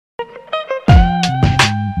Xxplosive,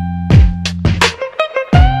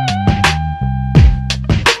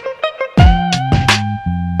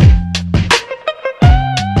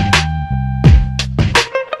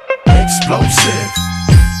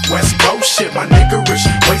 West Coast shit, my niggerish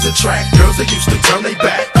ways attract girls that used to turn they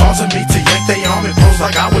back, causing me to yank they arm and pose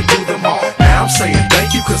like I would do them all. Now I'm saying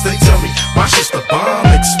thank you cause they tell me my shit's the bomb.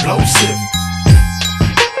 Explosive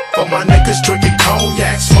for my niggas drinking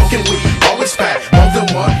cognac, smoking weed, always pack more than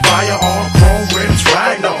one firearm, chrome rims,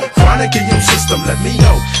 riding on chronic in your system. Let me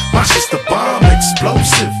know my shit's the bomb.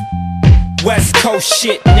 Explosive. West Coast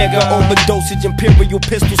shit, nigga. Overdosage, imperial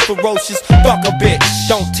pistols, ferocious. Fuck a bitch,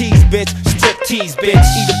 don't tease, bitch. Strip tease, bitch.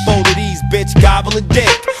 Eat a bowl of these, bitch. Gobble a dick.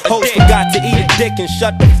 Host forgot to eat a dick and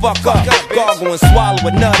shut the fuck up. Gargle and swallow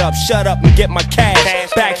a nut up. Shut up and get my cash.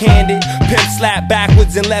 Backhanded, pimp slap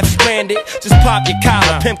backwards and left stranded. Just pop your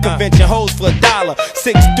collar. Pimp convention hoes for $1.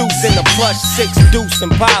 6 deuce in the plush, 6 deuce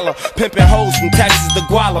Impala. Pimpin' hoes from Texas to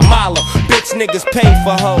Guatemala. Bitch niggas pay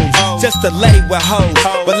for hoes just to lay with hoes.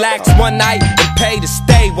 Relax one night and pay to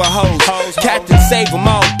stay with hoes. Captain save them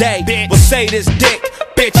all day. Well say this dick,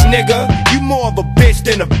 bitch nigga. You more of a bitch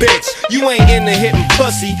than a bitch. You ain't into hitting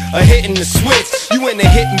pussy or hitting the switch. You into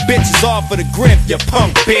hitting bitches off of the grip, you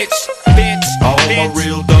punk bitch. All my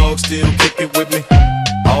real dogs still kicking with me.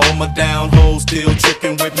 All my down hoes still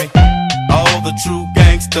tricking with me. All the true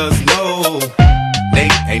gangsters know they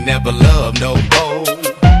ain't never loved no hoe.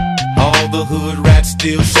 All the hood rats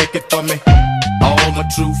still shake it for me. All my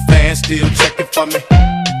true fans still checking for me.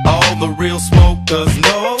 All the real smokers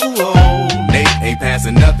know they ain't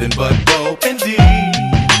passing nothing but dope and D.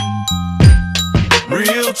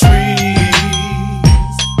 Real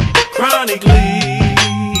trees, chronic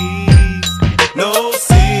leaves, no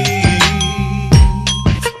seeds.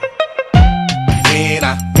 When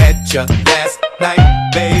I met you last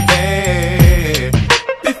night, baby,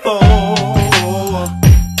 before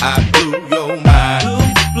I blew your mind,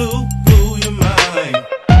 blew your mind.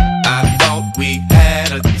 I thought we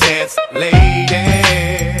had a chance,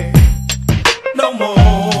 lady. No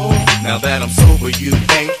more. Now that I'm sober, you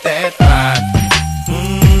ain't that fine.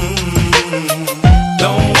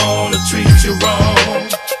 Don't wanna treat you wrong.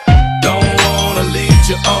 Don't wanna lead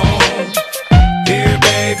you on. Here,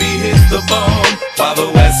 baby, hit the bomb while the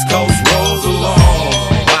West Coast rolls along.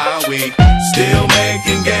 While we still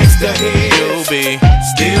making gangsta hits, you'll be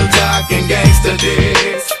still talking gangsta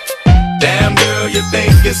dicks. Damn girl, you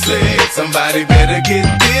think you're slick. Somebody better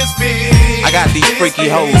get this big. I got these freaky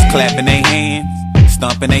hoes clapping their hands,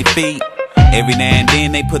 stomping their feet. Every now and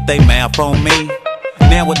then they put their mouth on me.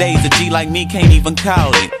 Nowadays a G like me can't even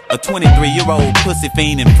call it a 23-year-old pussy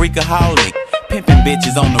fiend and freakaholic. Pimping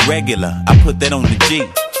bitches on the regular, I put that on the G.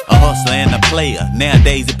 A hustler and a player,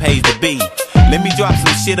 nowadays it pays to be. Let me drop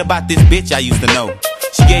some shit about this bitch I used to know.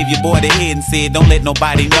 She gave your boy the head and said don't let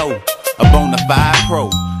nobody know. A bonafide pro,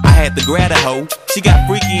 I had to grab a hoe. She got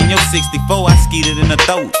freaky in your 64, I skeeted in her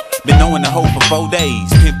throat. Been knowing the hoe for 4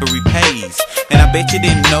 days, pimpery pays. And I bet you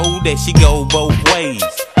didn't know that she go both ways.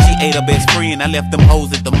 She ate her best friend, I left them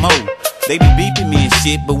hoes at the mo. They be beeping me and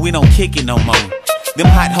shit, but we don't kick it no more. Them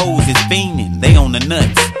hot hoes is fiending, they on the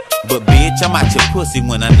nuts. But bitch, I'm out your pussy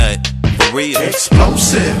when I nut, for real.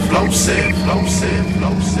 Explosive, explosive, explosive,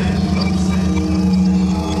 explosive.